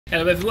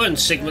Hello everyone,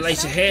 Sigma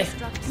Later here.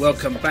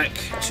 Welcome back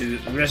to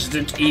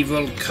Resident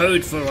Evil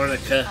Code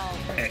Veronica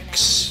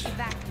X.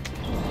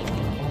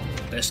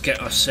 Let's get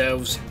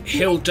ourselves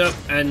healed up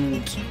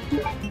and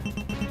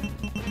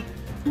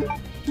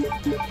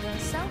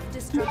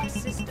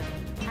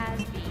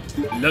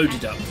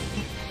loaded up.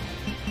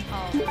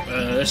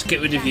 Let's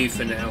get rid of you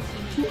for now.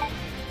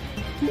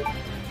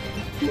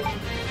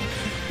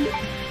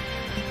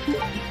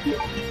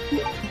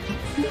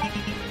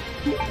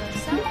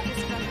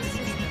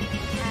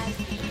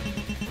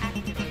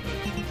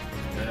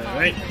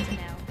 Alright.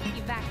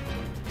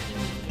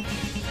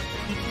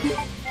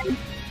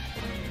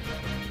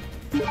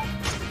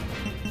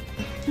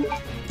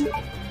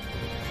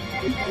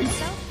 The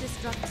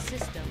self-destruct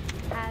system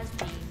has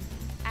been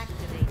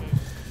activated.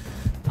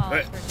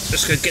 Alright,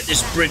 let's go get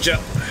this bridge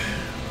up.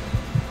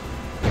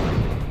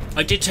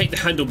 I did take the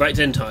handle back,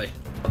 didn't I?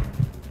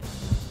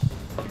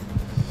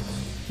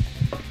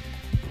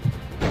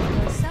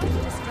 The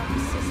self-destruct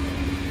system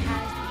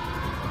has been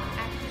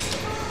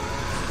activated.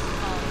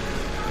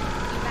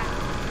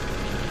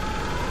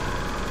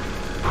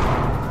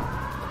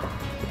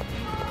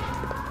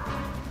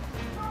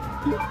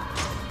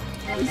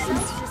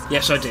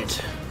 Yes, I did.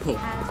 Cool.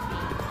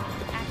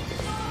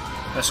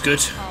 That's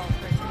good.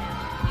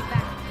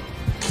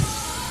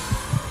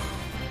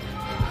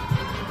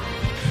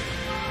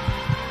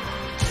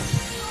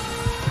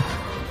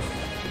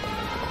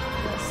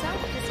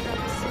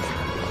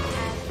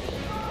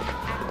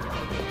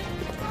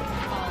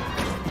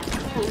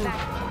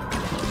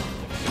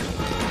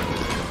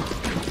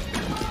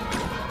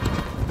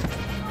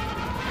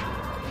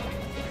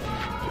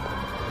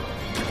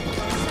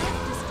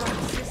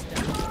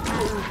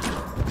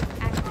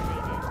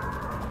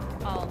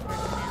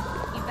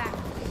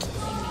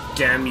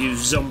 Damn you,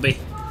 zombie.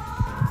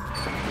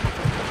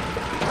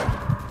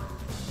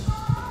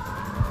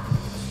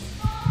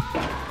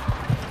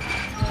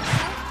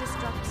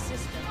 Self-destruct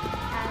system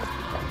has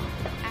been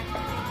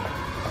activated.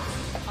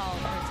 All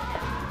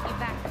personnel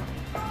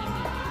evacuate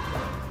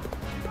immediately.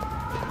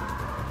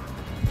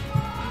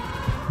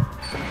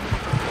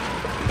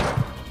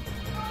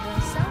 The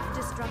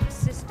self-destruct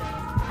system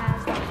has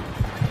been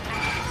activated.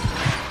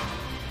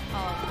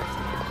 All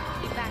personnel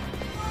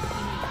evacuate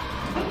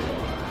immediately.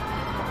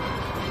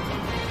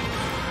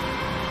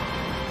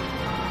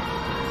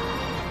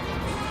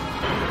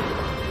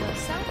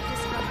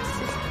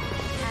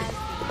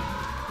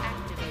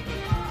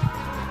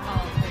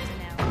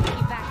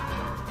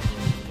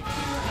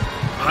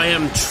 I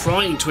am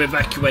trying to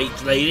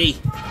evacuate, lady.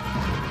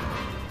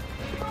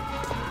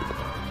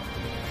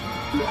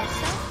 The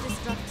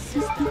self-destruct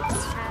system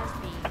has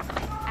been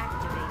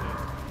activated.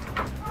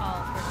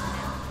 All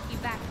personnel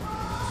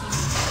evacuate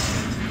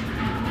immediately.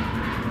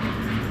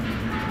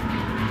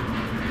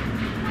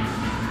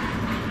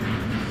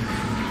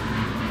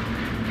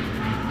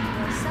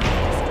 The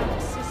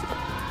self-destruct system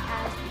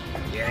has been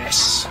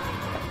Yes.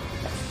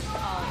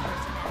 all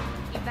personnel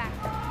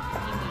evacuate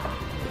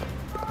immediately.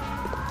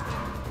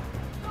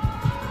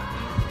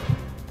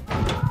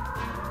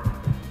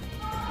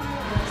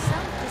 The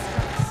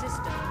self-destruct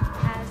system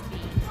has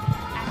been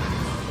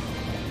activated.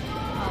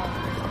 All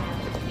personnel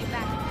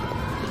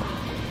evacuate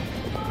immediately.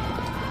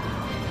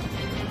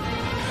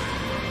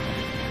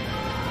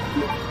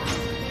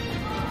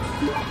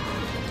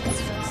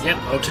 Yep,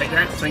 I'll take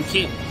that, thank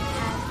you.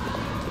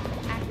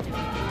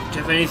 Do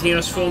you have anything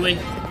else for me?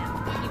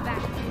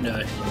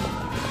 No.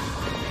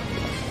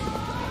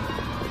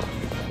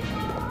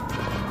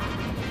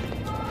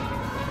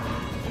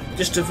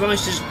 This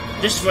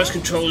device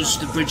controls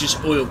the bridge's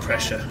oil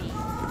pressure.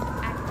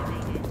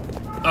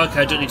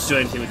 Okay, I don't need to do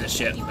anything with this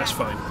yet. That's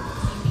fine.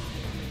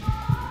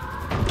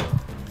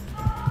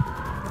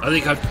 I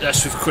think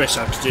that's with Chris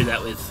I have to do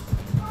that with.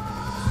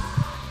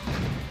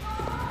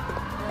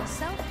 The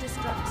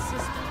self-destruct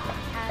system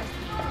has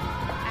been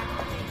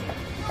activated.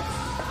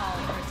 All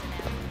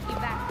personnel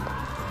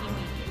evacuate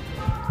immediately.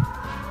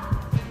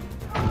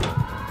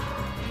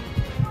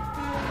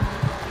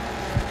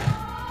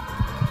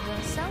 The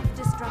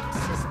self-destruct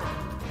system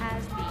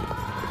has been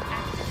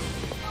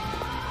activated.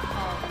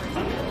 All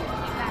personnel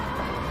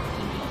evacuate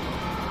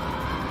immediately.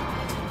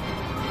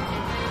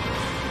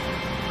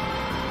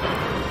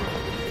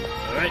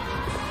 Alright.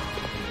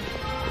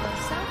 The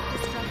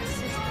self-destruct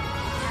system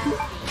has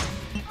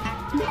been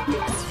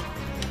activated.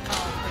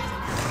 All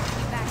personnel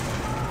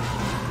evacuate.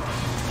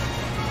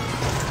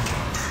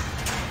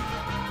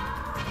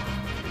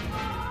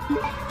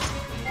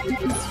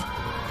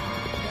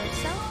 The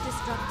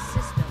self-destruct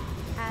system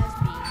has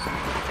been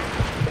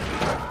activated.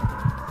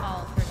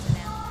 All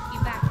personnel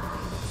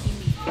evacuate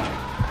immediately.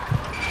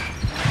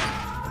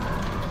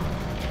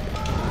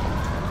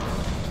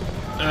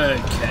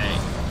 Okay.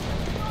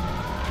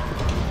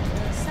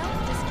 The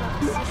self-destruct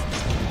system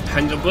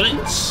Handle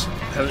bullets.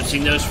 Haven't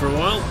seen those for a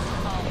while.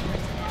 all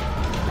personnel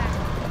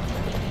evacuate.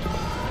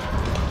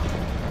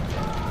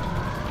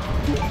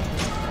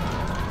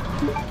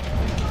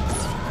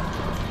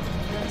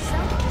 The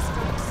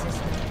self-destruct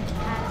system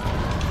has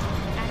been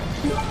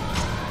activated.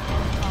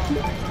 All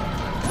personnel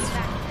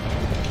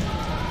evacuate.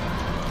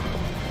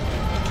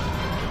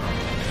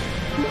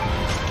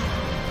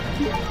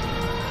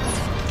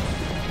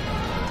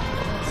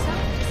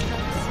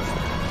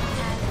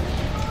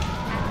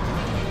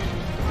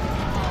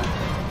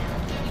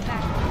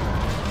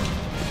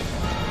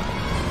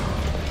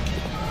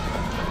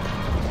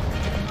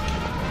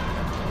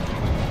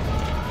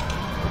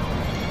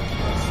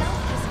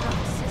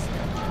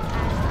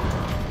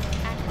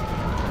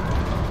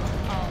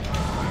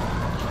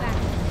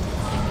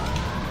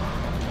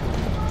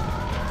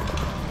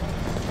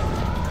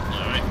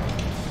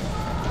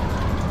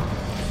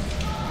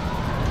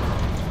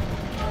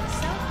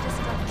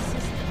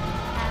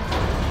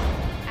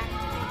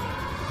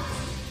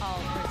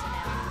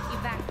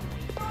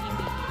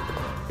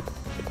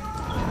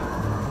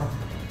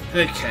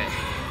 Okay.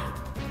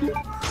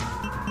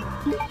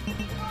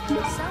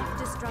 The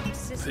self-destruct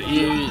system Put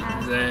you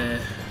has there.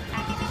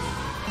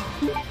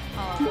 activated.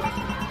 All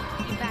personnel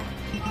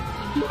evacuate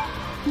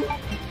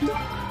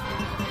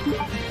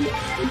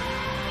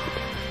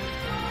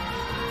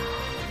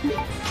The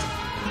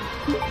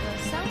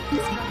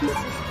self-destruct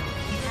system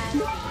has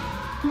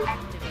been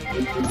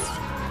activated.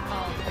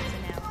 All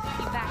personnel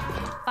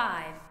evacuate.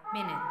 5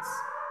 minutes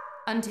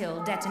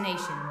until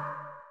detonation.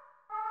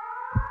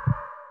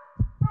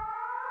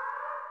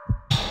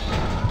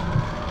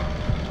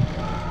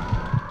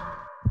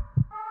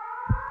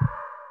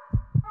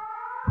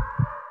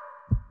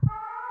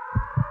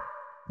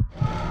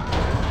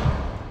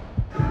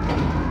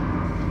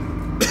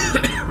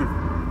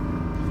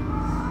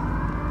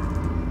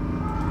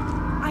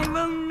 I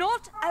will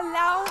not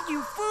allow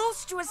you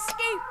fools to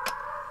escape.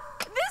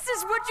 This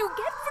is what you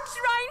get for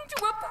trying to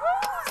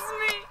oppose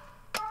me.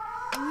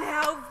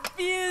 Now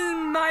feel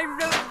my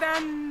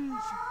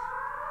revenge.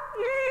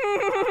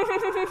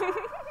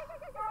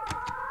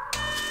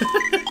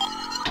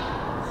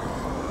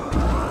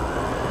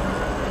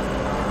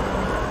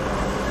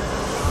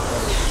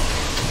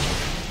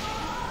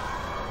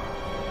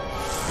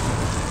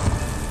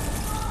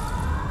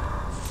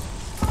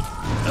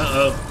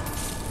 Uh-oh.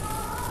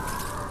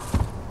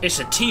 It's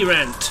a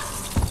Tyrant.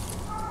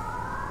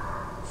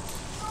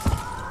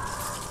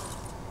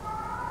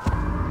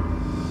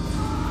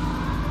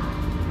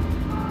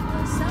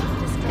 The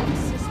self-destruct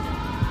system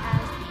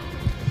has been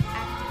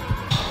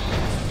activated.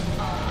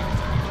 All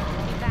personnel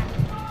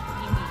evacuate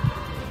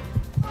immediately.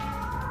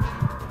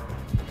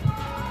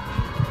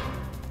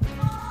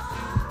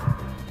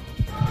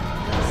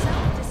 The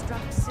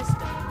self-destruct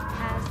system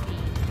has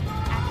been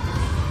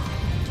activated.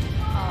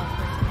 All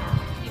personnel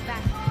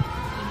evacuate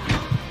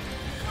immediately.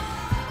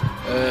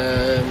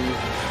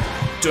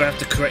 Do I have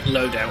the correct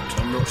loadout?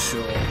 I'm not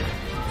sure. The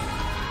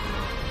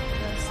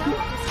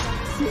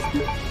self-destruct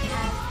system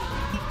has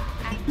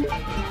been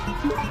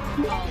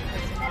activated. All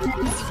personnel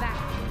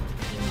evacuate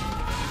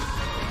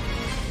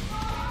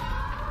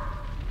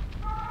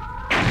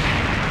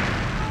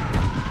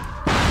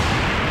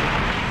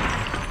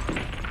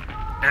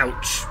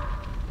Ouch.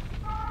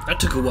 That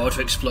took a while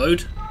to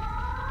explode.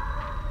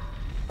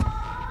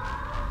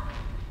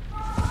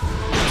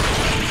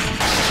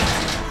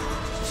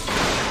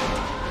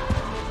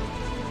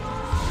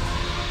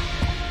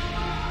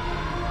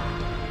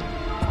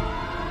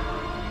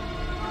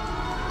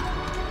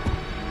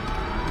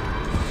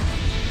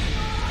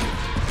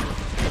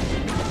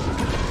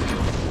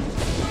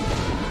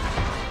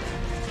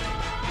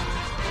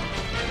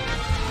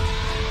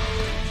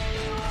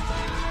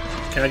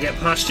 Can I get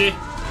past you?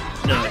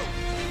 No.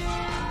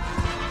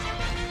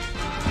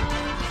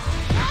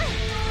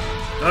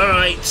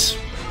 Alright.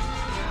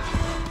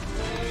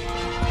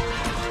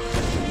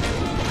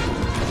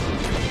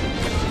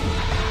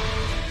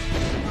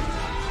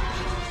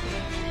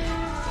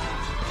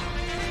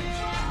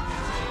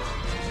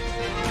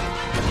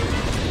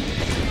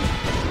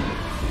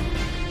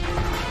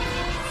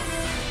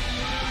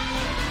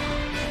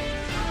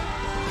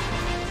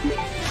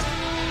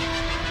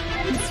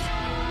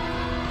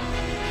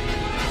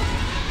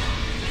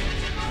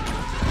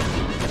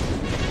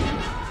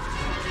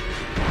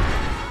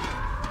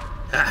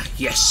 Ah,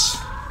 yes.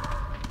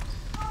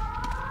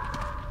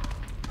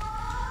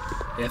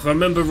 Yeah, if I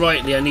remember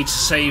rightly, I need to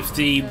save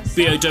the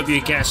BOW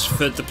gas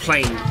for the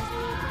plane.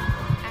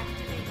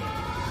 activated.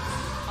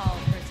 All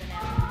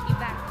personnel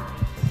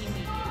evacuate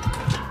immediately.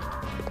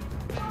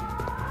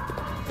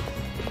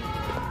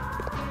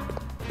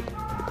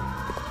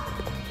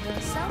 The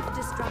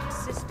self-destruct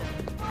system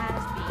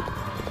has been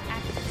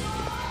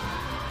activated.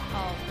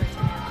 All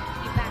personnel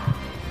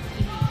evacuate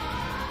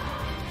immediately.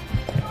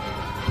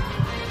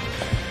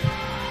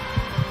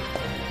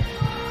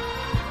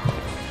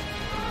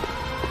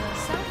 The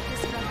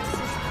self-destruct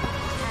system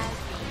has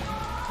been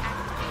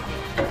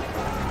activated.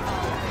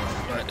 All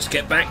personnel Right, let's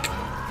get back.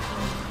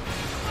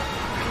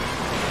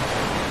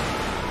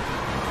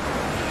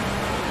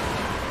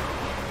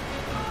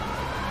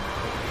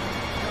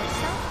 The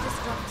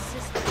self-destruct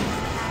system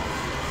has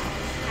been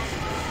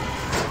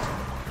activated.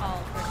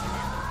 All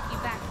personnel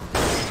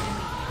evacuate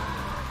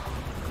immediately.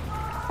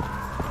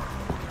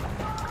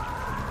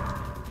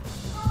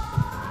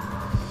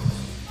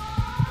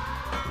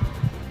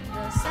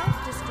 The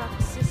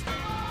self-destruct system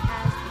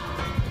has been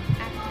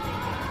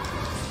activated.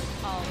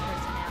 All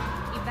personnel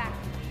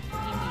evacuate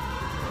immediately.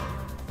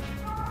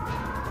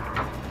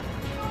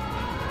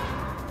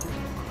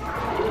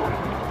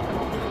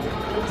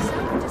 The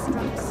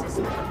self-destruct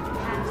system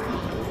has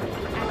been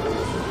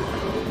activated.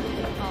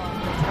 All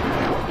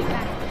personnel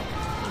evacuate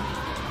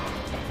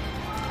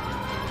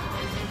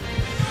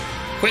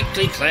immediately.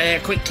 Quickly, Claire,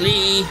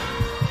 quickly.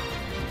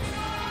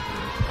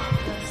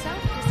 The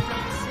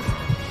self-destruct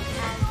system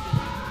has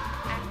been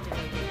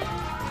activated.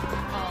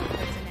 All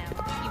personnel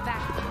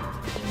evacuate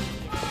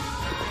immediately.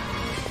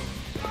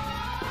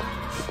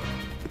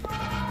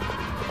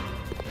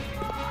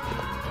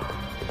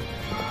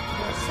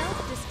 The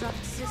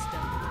self-destruct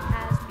system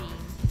has been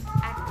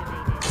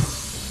activated.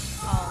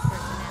 All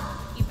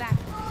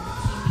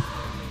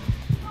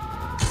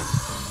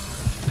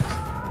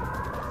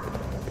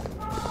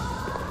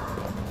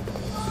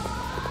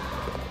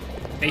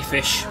Hey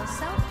fish. Your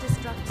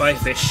self-destruct Bye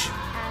system fish. has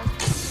been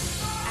activated.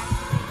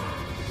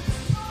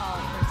 All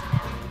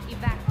personnel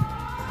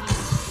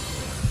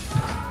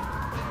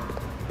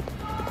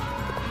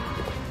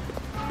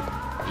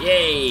evacuate.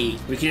 Yay!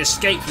 We can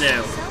escape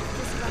now.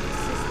 Self-destruct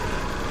system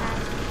has been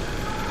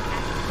activated.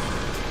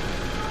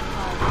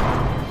 All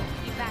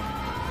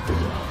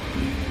personnel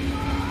evacuate.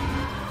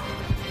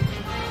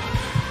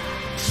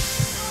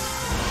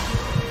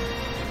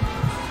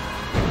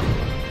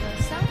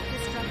 Your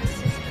self-destruct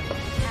system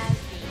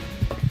has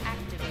been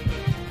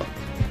activated.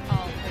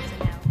 All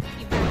personnel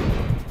evacuate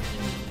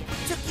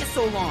immediately. Took you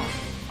so long.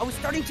 I was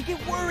starting to get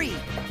worried.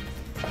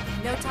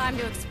 No time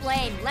to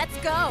explain. Let's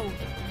go.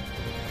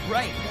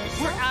 Right,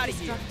 The we're out of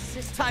here. self-destruct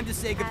system Time to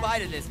say goodbye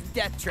to has this been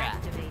death trap.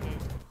 activated.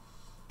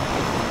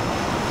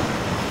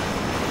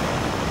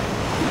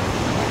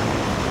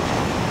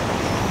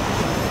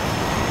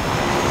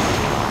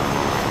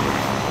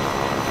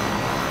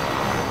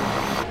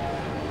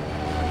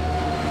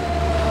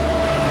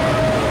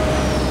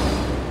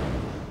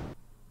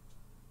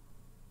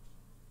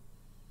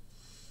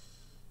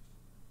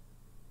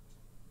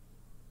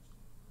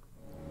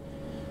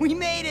 We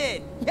made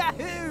it!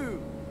 Yahoo!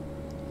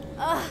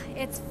 Ugh,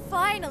 it's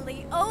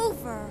finally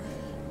over.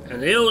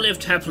 And they all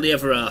lived happily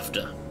ever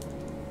after.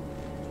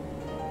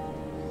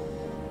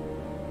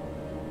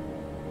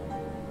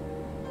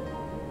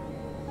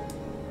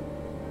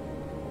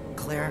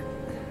 Claire,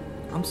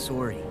 I'm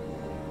sorry.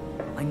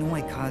 I know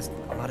I caused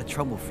a lot of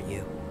trouble for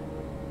you.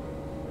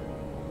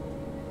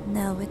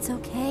 No, it's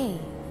okay.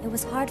 It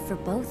was hard for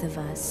both of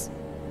us.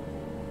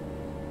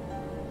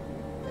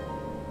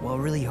 Well, I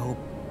really hope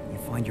you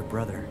find your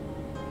brother.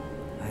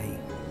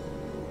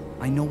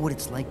 I know what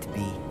it's like to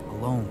be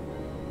alone.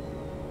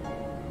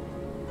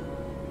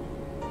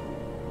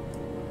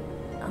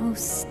 Oh,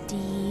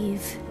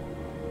 Steve.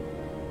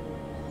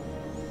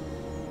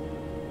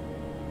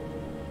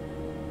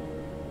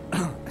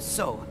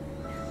 So,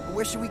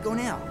 where should we go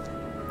now?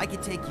 I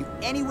can take you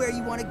anywhere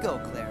you want to go,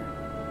 Claire.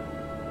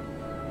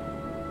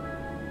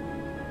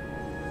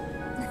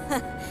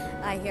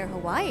 I hear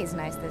Hawaii's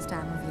nice this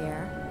time of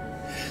year.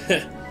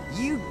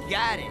 You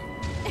got it!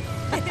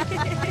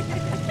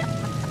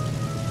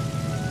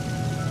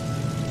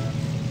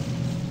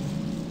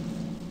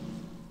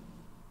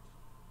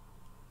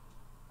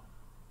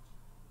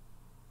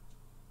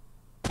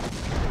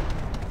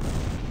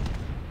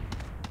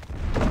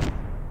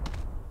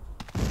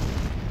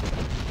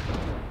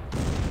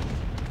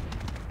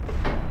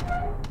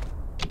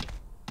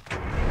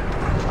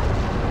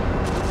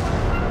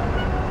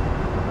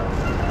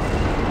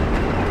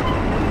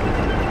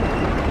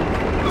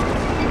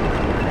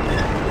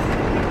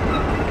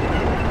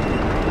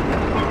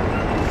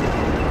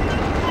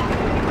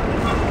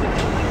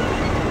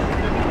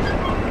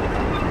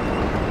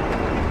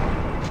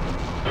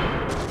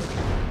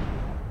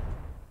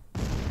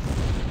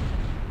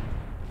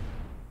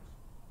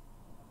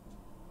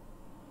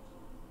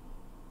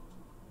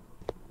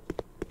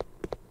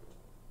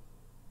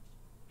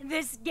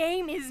 This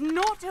game is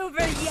not over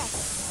yet.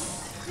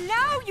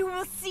 Now you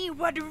will see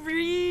what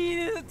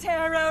real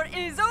terror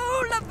is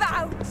all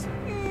about.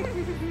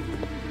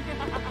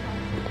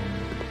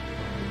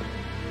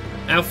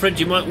 Alfred,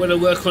 you might want to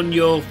work on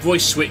your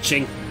voice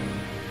switching.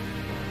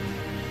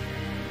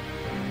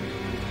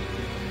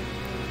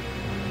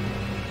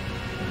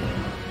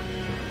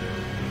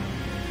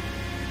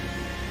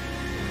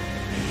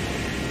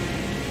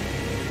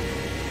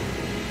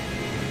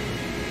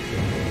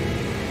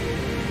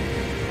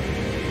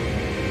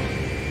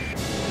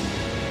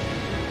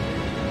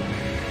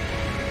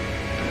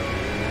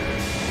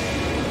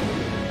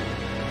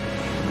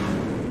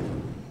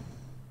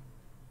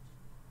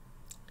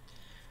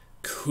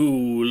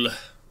 Cool.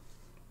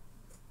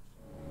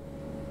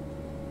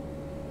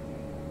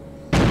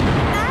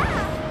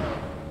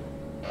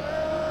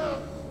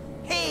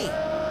 Hey!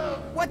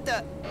 What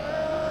the?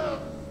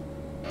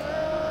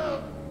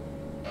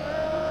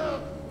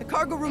 The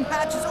cargo room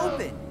hatch is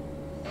open.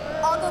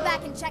 I'll go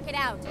back and check it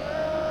out.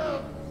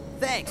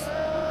 Thanks.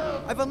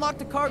 I've unlocked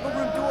the cargo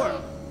room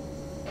door.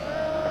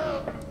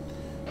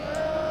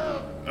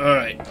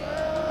 Alright.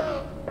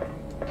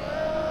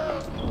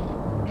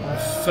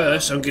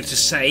 First, I'm going to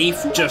save,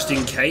 just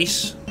in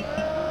case.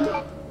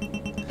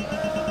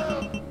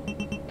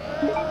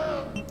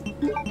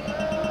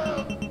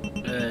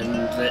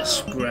 And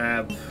let's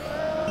grab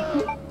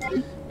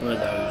one of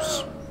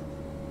those.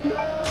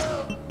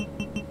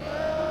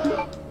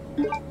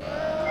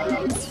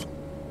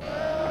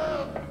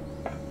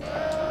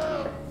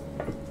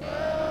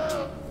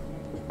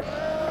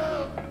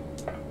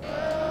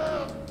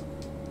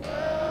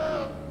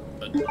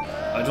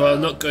 I'd rather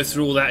not go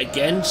through all that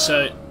again,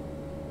 so...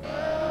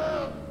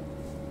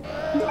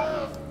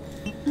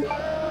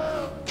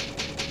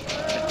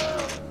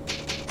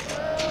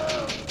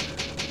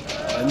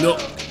 I'm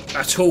not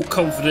at all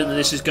confident that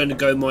this is going to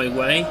go my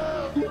way.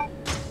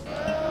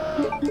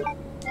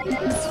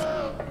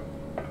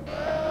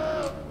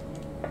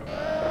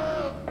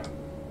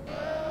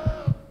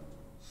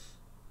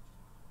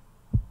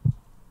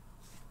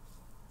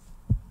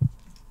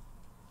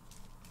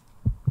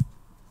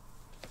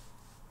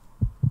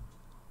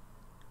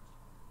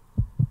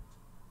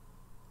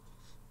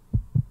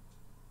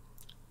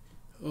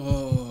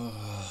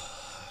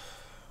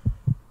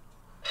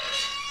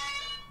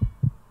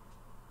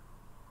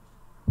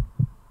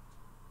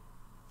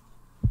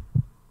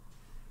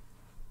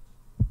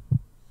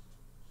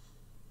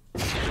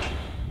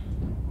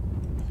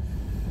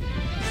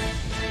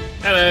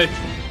 Hello.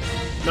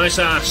 Nice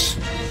ass.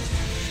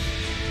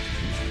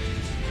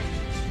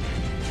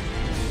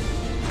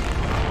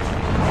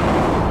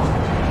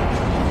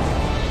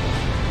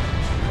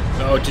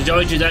 Oh, did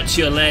I do that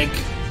to your leg?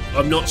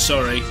 I'm not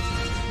sorry.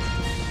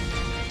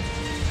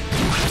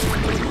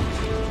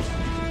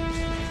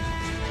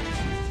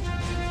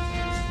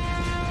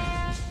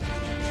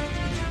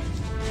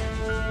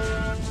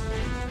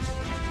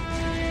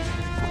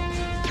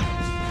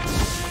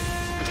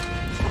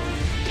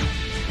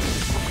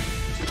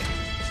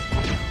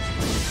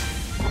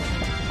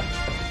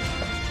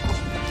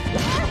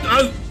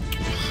 Oh!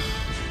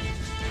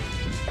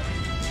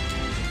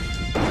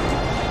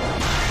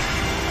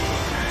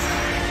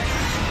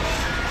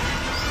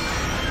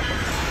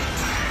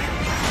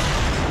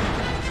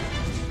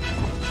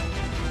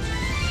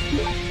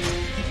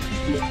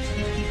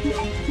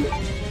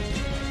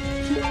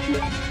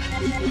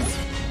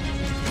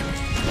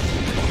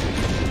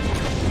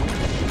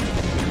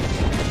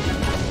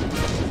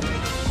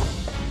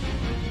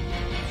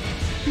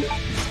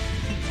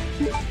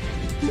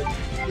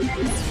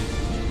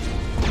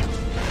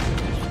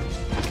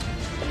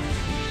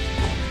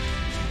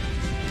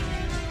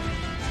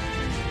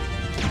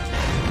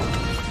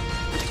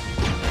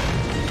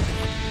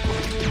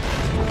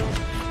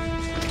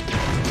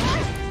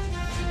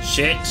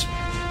 Shit.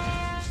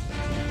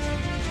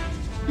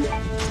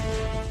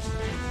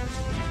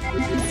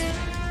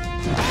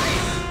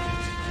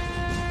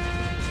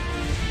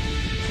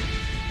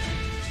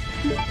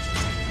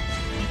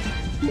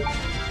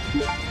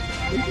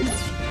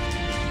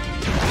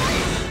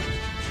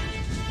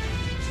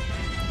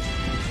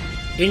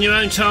 In your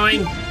own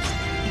time.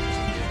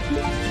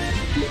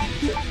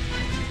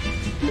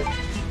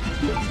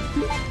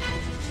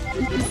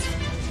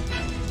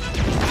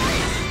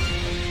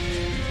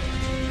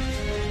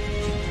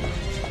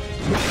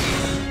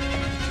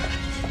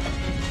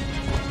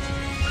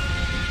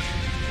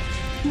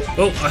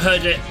 Oh, I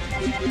heard it.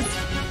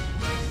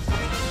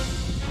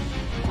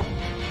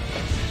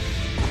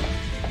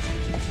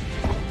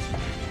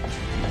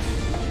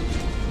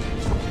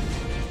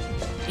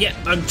 Yeah,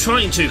 I'm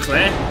trying to,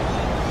 Claire.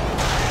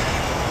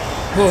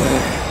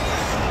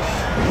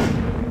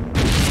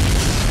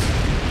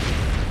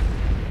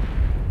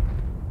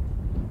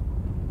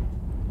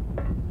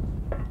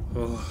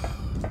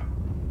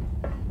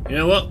 You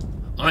know what?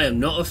 I am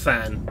not a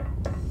fan.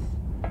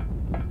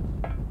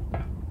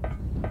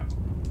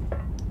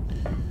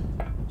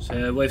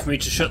 So, wait for me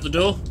to shut the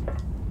door?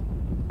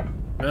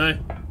 No?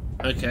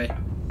 Okay.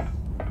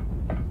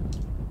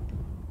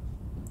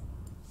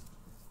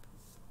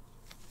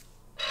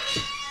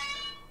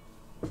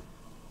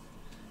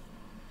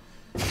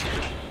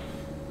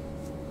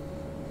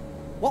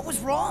 What was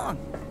wrong?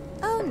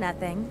 Oh,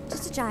 nothing.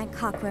 Just a giant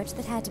cockroach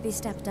that had to be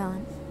stepped on.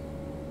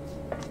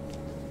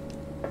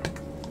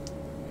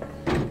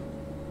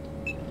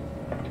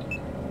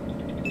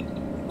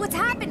 What's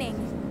happening?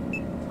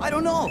 I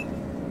don't know.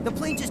 The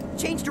plane just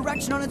changed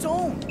direction on its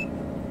own.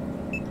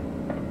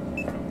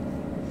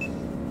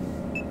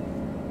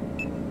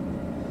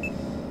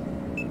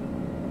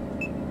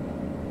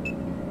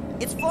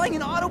 It's flying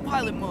in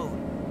autopilot mode.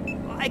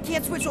 I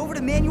can't switch over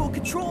to manual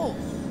control.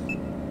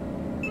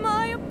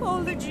 My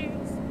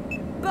apologies,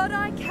 but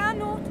I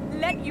cannot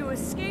let you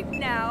escape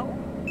now.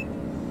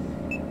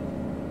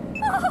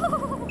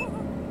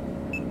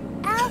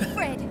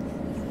 Alfred!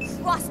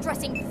 You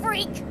cross-dressing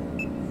freak!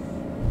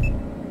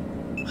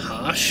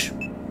 Harsh.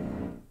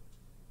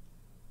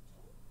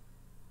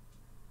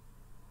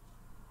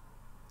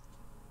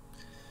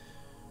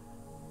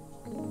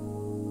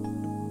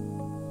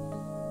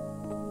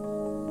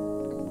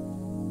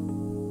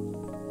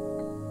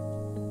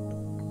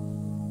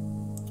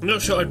 I'm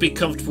not sure I'd be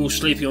comfortable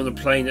sleeping on a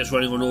plane that's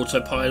running on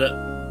autopilot.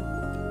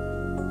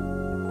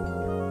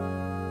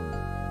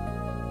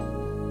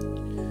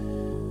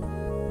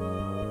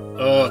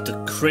 Oh,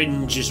 the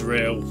cringe is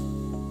real.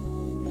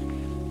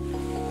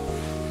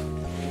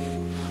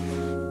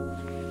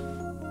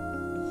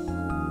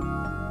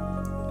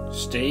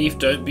 Steve,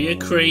 don't be a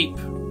creep.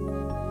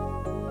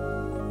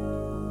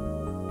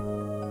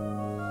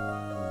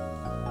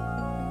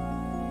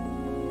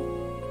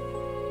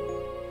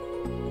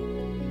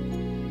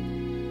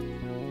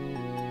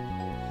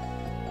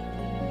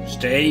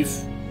 Steve.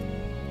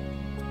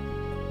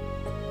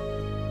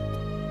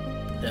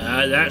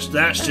 Nah, that's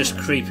just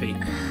creepy.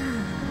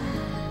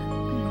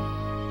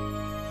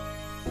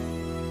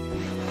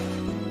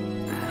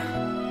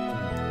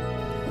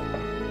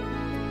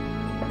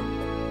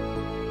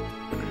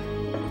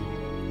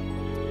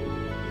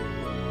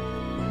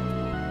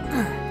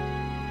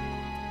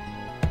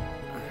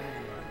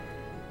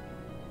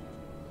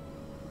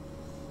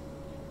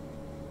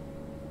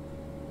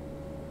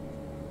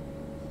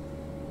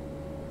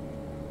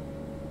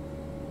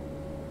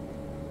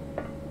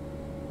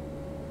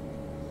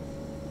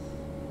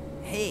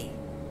 Hey,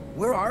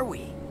 where are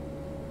we?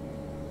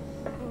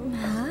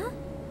 Huh?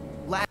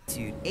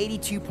 Latitude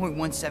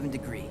 82.17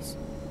 degrees.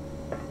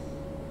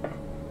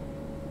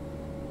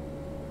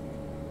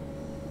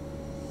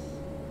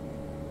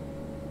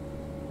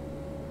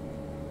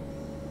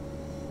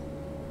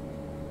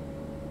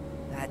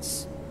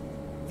 That's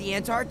the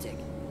Antarctic.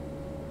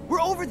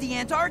 We're over the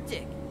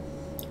Antarctic.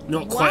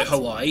 Not quite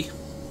Hawaii.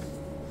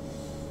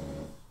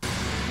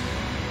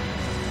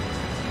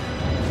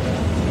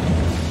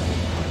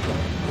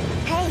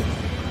 Hey,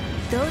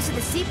 those are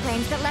the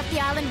seaplanes that left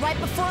the island right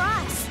before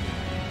us.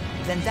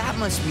 Then that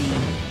must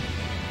mean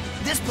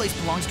this place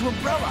belongs to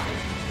Umbrella.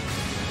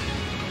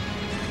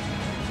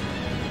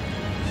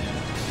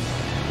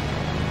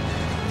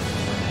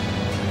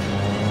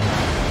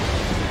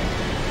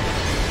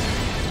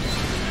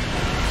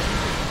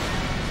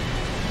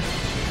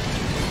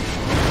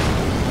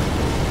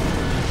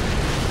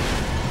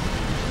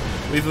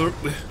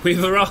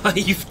 We've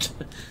arrived.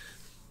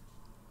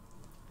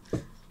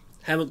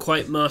 Haven't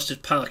quite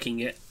mastered parking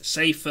yet.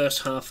 Save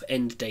first half,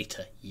 end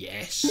data.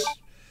 Yes.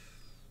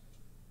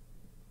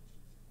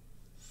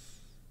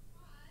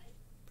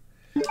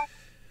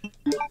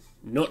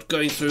 Not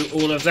going through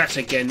all of that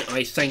again,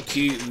 I thank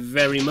you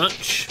very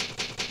much.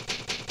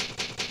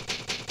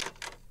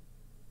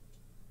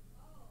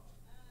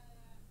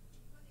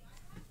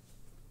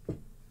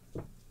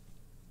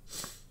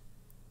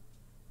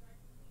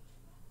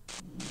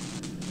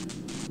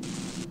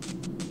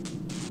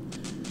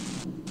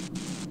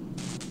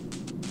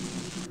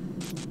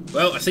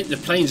 Well, I think the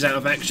plane's out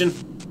of action.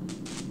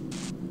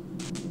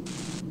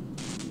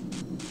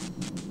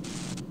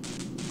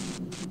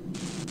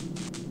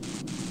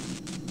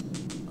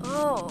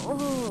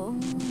 Oh.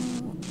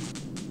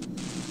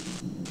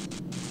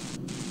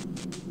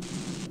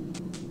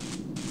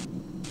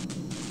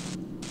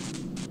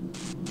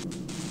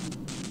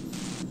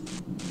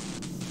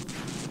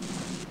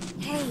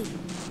 Hey,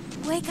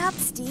 wake up,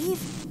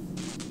 Steve.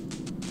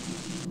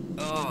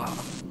 Oh.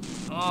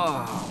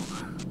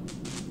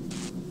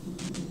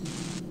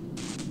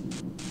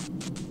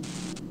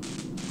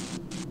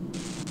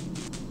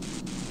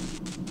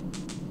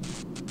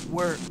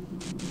 We're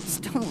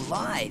still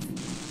alive.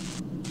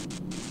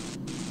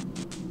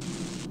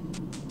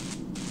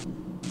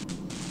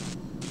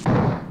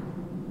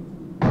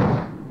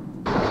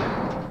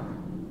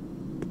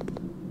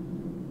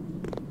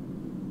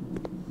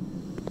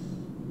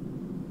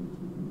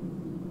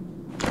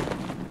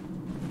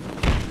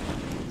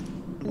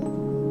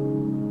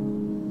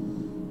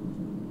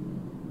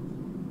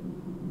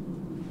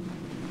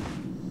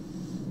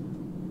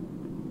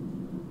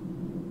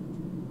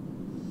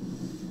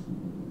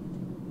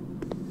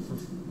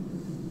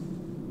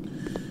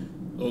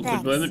 Awkward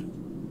Thanks. moment.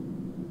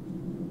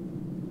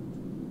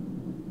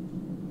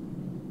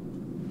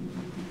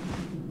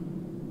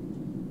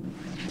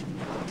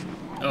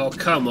 Oh,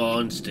 come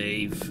on,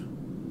 Steve.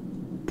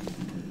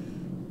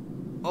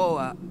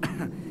 Oh,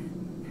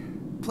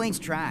 plane's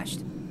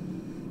trashed.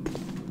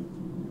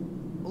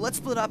 Well, let's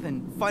split up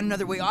and find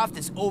another way off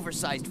this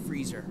oversized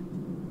freezer.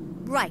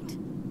 Right.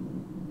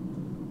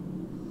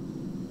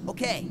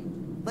 Okay,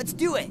 let's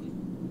do it.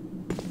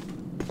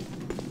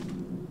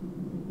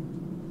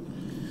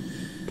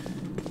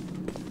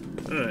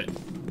 Alright.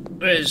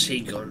 Where's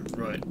he gone?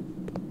 Right.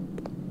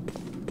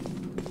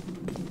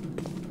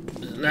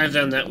 Now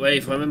down that way.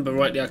 If I remember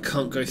rightly, I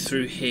can't go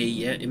through here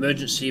yet.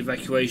 Emergency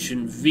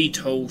evacuation,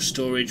 VTOL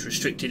storage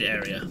restricted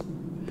area.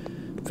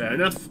 Fair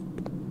enough.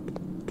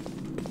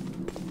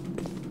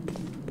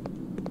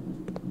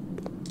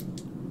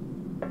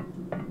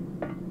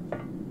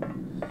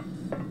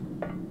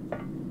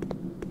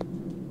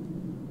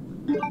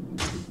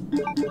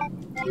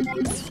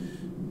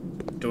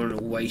 Don't want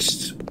to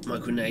waste my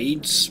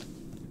grenades.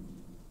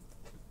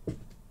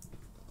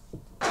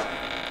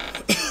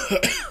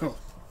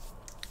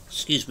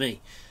 Excuse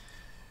me.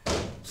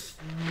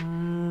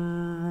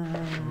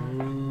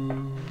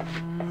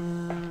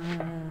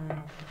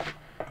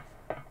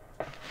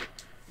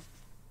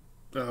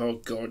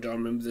 Oh god, I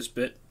remember this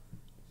bit.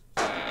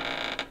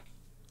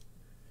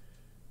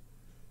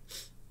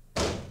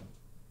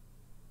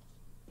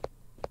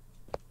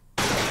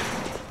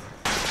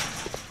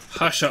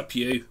 Hush up,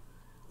 you.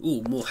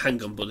 Ooh, more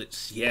handgun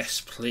bullets. Yes,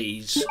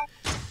 please.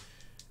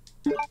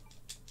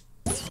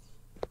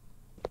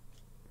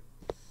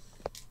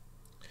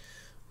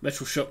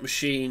 Metal shop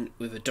machine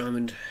with a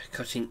diamond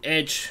cutting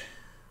edge.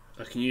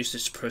 I can use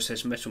this to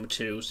process metal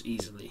materials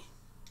easily.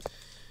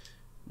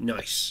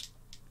 Nice.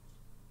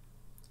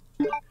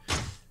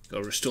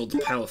 Gotta restore the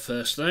power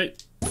first though.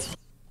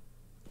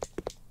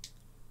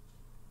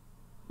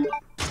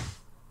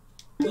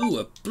 Ooh,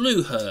 a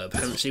blue herb.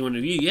 Haven't seen one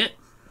of you yet.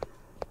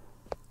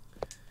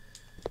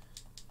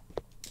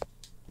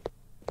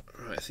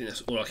 Right, I think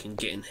that's all I can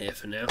get in here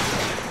for now.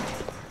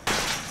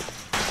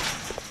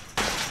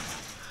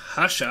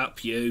 Hush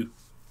up, you.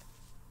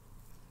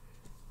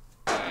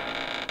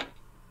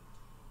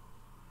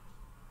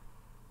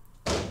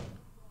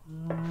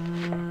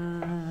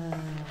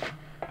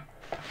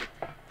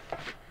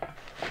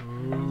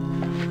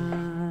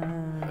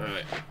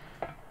 Alright.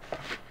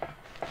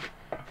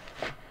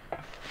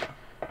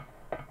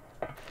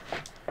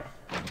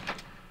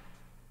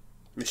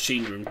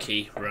 Machine room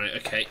key. Right,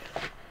 okay.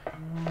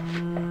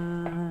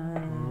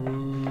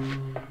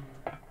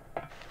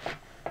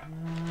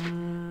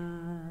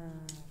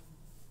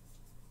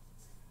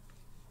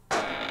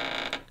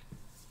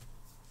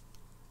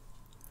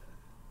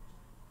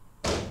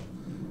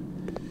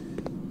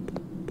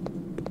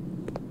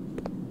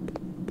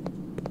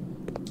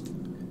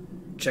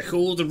 Check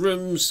all the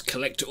rooms,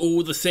 collect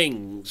all the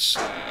things.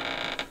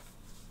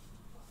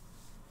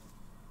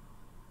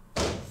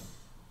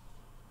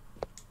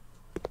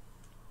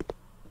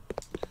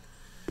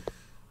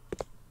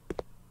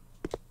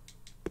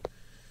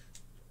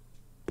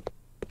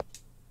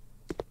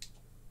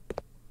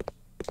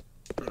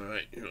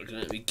 Alright, you're not going to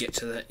let me get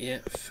to that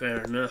yet.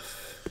 Fair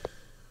enough.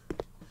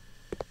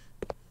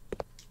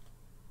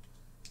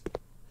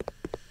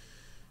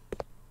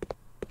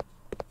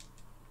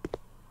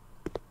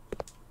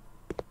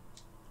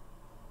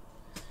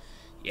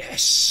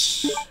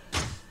 Yes.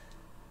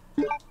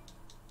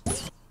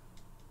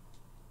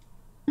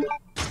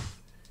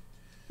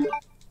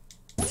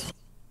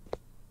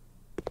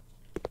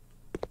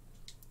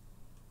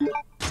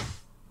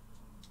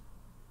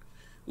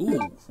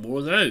 Ooh, more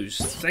of those.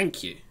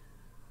 Thank you.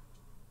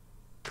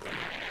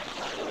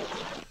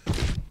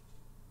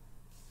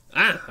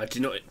 Ah, I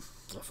did not.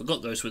 I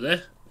forgot those were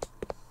there.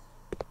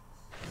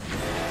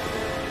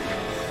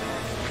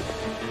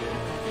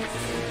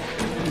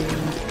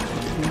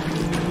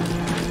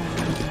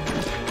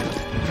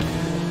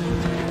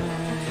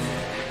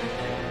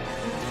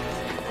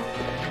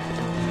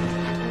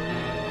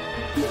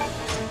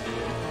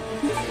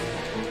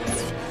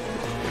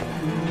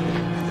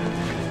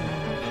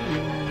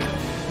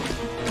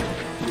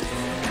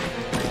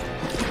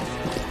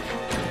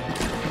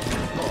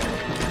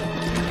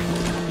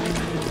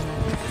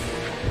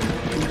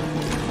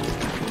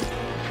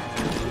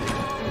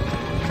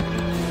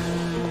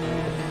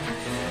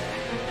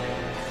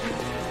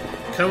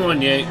 Come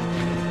on, you.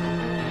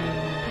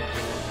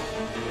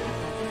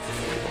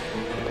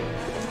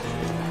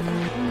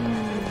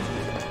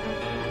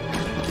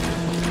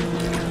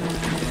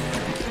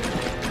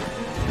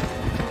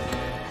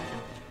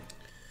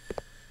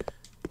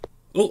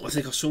 Oh, I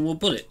think I saw more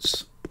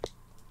bullets.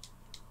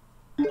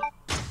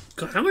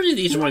 God, how many of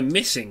these am I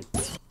missing?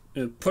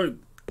 Probably,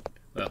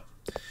 well,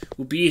 it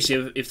would be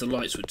easier if the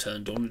lights were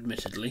turned on,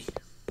 admittedly.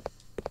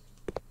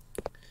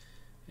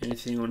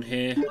 Anything on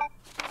here?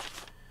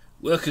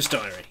 Worker's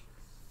diary.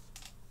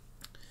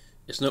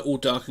 It's not all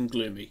dark and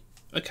gloomy.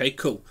 Okay,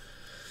 cool.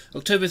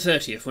 October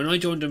 30th. When I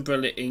joined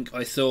Umbrella Inc.,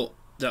 I thought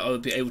that I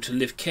would be able to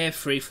live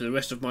carefree for the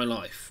rest of my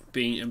life,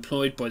 being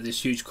employed by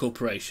this huge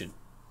corporation.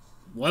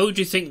 Why would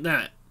you think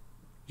that?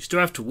 You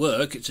still have to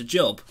work, it's a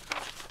job.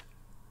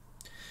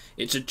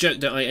 It's a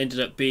joke that I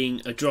ended up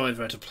being a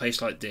driver at a place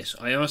like this.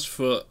 I asked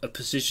for a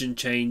position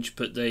change,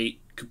 but they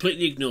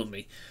completely ignored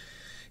me.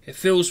 It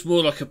feels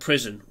more like a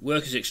prison.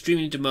 Work is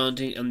extremely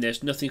demanding and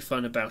there's nothing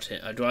fun about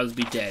it. I'd rather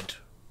be dead.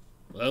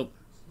 Well,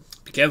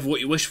 be careful what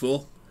you wish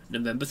for.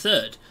 November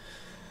 3rd.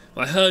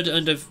 My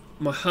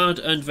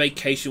hard-earned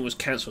vacation was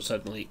cancelled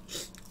suddenly.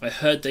 I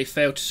heard they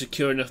failed to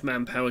secure enough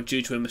manpower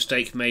due to a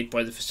mistake made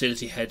by the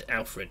facility head,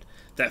 Alfred.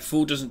 That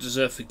fool doesn't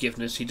deserve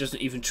forgiveness. He doesn't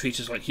even treat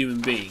us like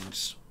human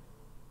beings.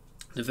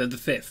 November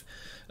 5th.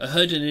 I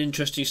heard an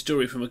interesting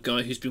story from a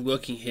guy who's been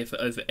working here for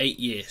over 8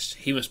 years.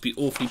 He must be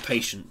awfully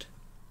patient.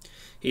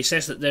 He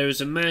says that there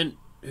is a man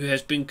who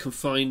has been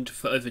confined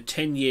for over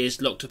 10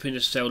 years, locked up in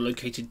a cell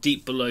located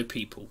deep below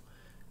here.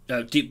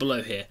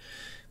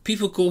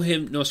 People call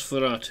him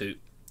Nosferatu,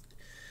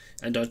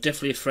 and are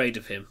definitely afraid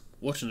of him.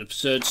 What an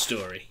absurd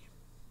story.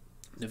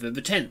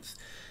 November 10th.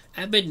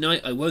 At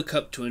midnight, I woke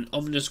up to an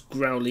ominous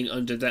growling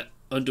At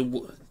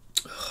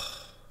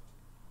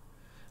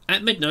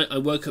midnight, I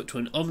woke up to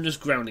an ominous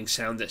growling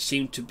sound that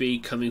seemed to be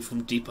coming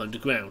from deep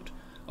underground.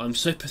 I'm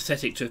so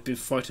pathetic to have been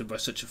frightened by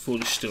such a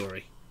foolish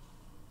story.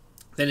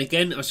 Then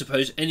again, I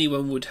suppose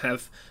anyone would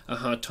have a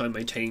hard time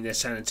maintaining their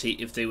sanity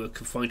if they were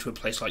confined to a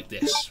place like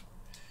this.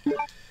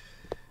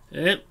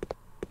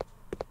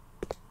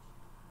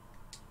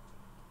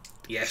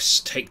 Yes,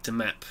 take the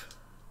map.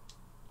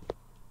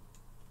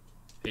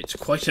 It's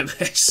quite a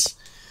mess.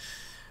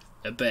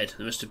 A bed.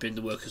 There must have been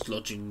the workers'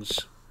 lodgings.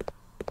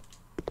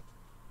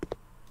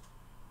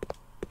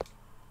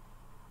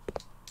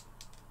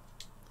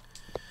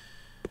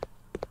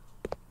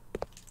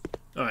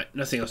 Alright,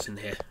 nothing else in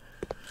here.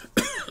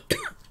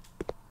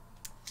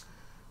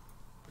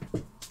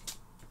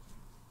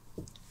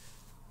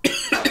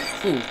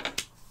 Ooh,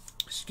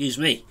 excuse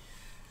me.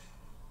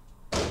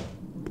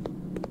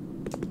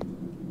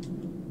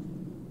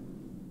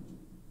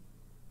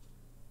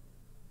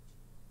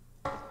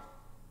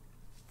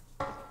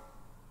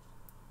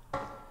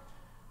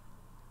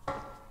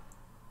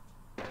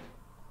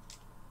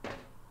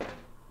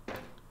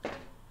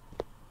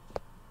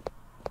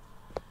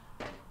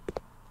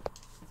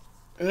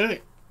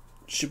 Alright,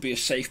 should be a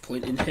save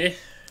point in here.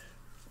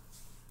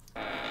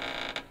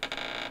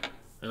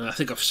 I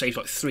think I've saved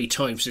like 3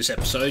 times this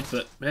episode,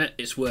 but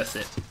it's worth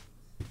it.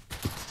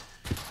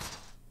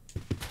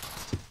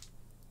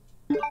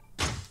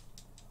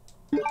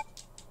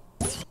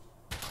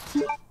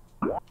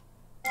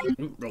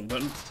 Ooh, wrong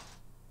button.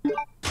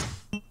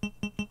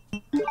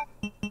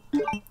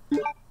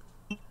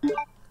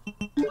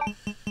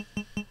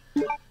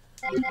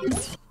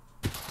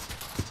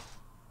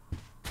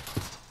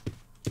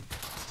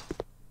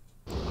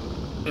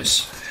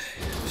 Let's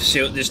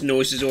see what this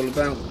noise is all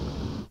about.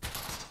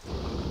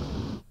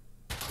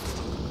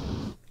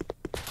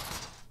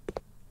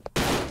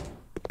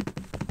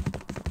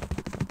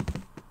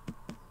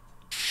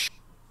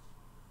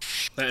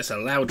 That's a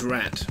loud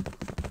rat.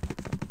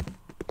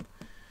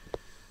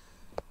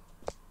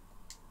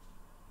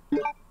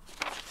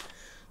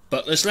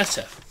 Butler's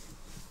letter.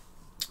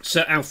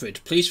 Sir Alfred,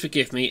 please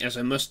forgive me as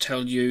I must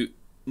tell you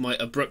of my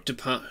abrupt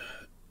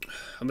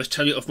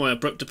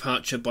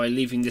departure by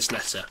leaving this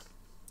letter.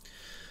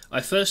 I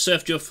first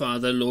served your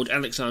father, Lord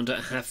Alexander,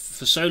 and have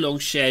for so long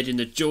shared in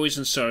the joys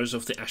and sorrows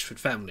of the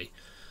Ashford family.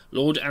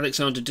 Lord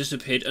Alexander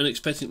disappeared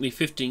unexpectedly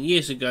 15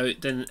 years ago,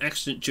 then an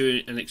accident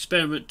during an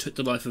experiment took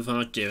the life of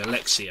our dear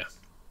Alexia.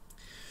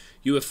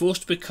 You were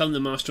forced to become the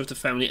master of the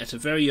family at a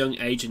very young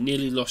age and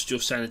nearly lost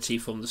your sanity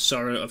from the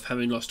sorrow of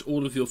having lost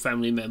all of your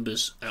family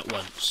members at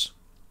once.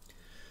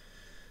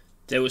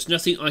 There was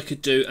nothing I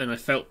could do and I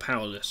felt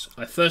powerless.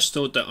 I first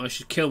thought that I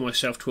should kill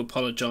myself to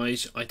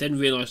apologise. I then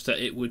realised that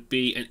it would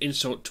be an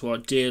insult to our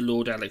dear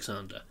Lord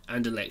Alexander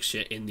and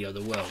Alexia in the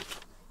other world.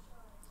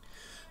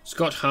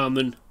 Scott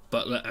Harmon,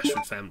 Butler,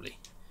 Ashford family.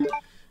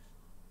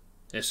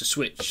 There's the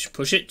switch.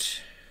 Push it.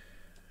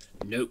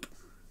 Nope.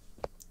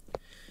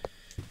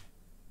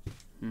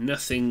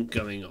 Nothing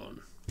going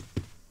on.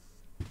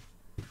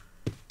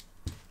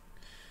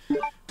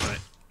 Right.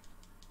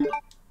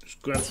 Let's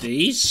grab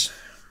these.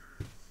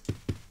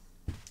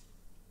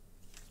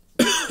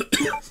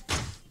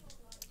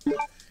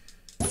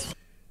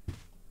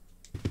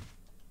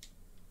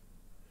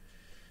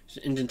 It's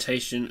an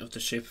indentation of the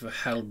shape of a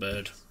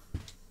halberd.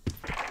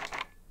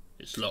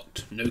 It's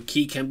locked. No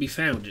key can be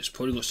found. It's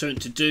probably got something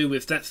to do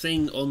with that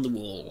thing on the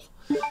wall.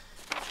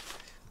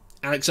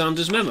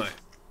 Alexander's memo.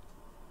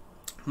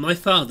 My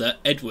father,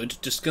 Edward,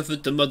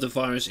 discovered the mother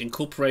virus in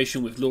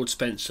cooperation with Lord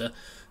Spencer,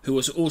 who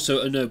was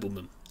also a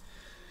nobleman.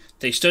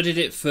 They studied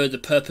it for the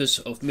purpose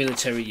of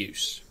military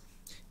use.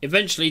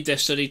 Eventually, their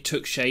study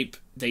took shape.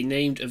 They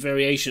named a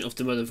variation of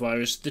the mother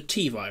virus the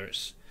T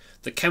virus.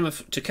 To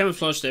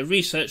camouflage their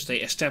research,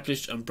 they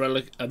established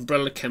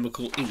Umbrella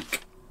Chemical Inc.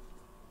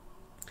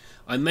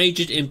 I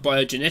majored in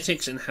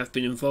biogenetics and have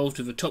been involved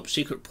with a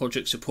top-secret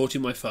project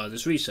supporting my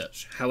father's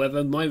research.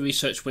 However, my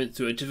research went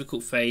through a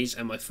difficult phase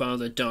and my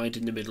father died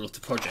in the middle of the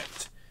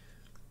project.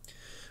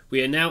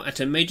 We are now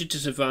at a major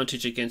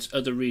disadvantage against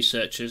other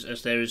researchers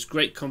as there is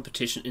great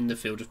competition in the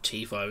field of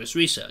T-virus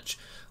research.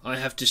 I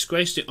have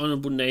disgraced the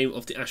honourable name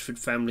of the Ashford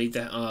family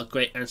that our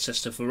great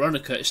ancestor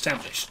Veronica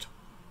established.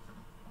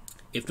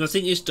 If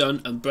nothing is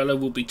done, Umbrella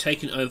will be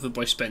taken over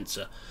by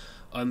Spencer.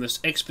 I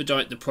must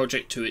expedite the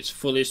project to its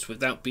fullest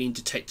without being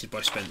detected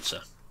by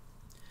Spencer.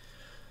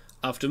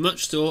 After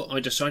much thought, I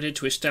decided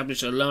to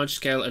establish a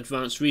large-scale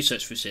advanced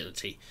research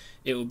facility.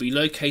 It will be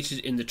located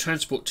in the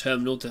transport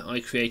terminal that I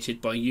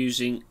created by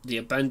using the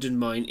abandoned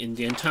mine in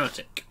the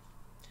Antarctic.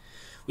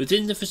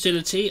 Within the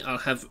facility, I'll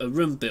have a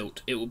room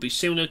built. It will be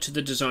similar to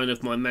the design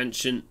of my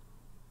mansion,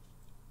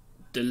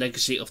 the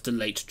legacy of the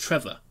late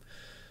Trevor.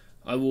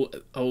 I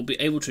will be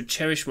able to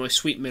cherish my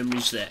sweet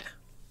memories there.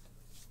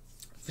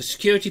 For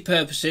security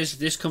purposes,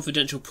 this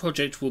confidential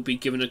project will be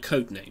given a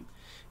code name.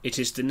 It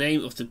is the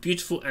name of the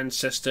beautiful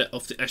ancestor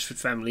of the Ashford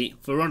family,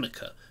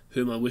 Veronica,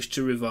 whom I wish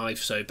to revive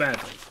so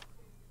badly.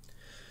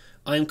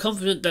 I am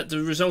confident that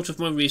the result of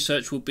my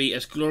research will be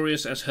as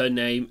glorious as her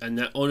name, and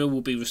that honour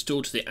will be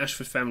restored to the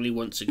Ashford family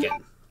once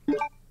again.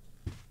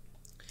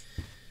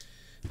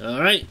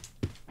 Alright.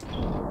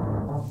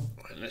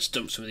 Let's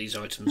dump some of these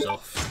items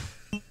off.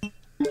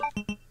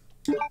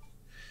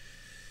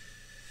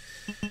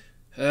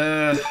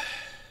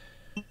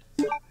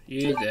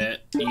 You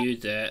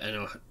there, and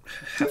I'll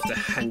have the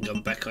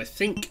handgun back, I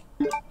think.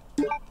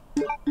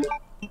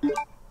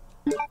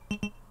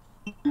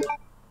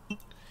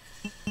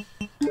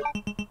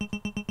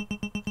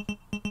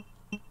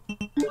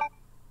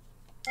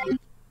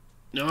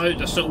 No,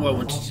 that's not what I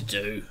wanted to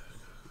do.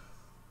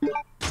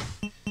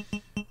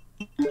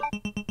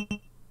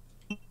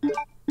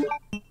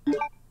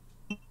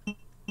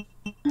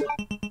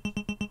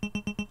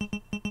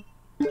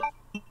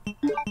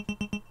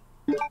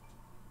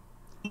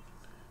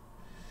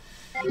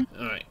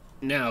 Alright,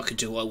 now I can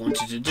do what I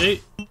wanted to do.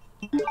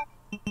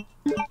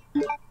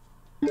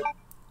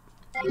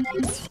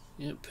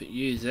 Yeah, put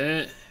you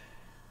there.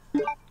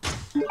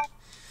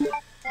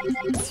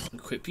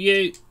 Equip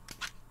you.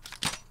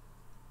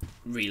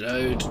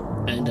 Reload,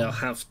 and I'll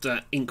have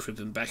that ink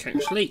ribbon back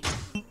actually.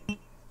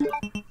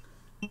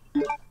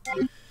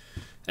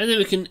 And then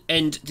we can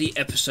end the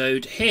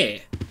episode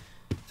here.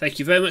 Thank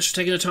you very much for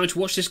taking the time to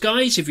watch this,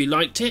 guys. If you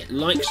liked it,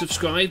 like,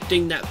 subscribe,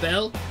 ding that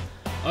bell.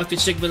 I've been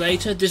Sigma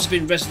Later, this has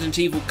been Resident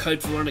Evil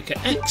Code Veronica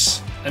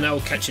X, and I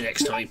will catch you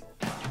next time.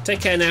 Take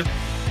care now.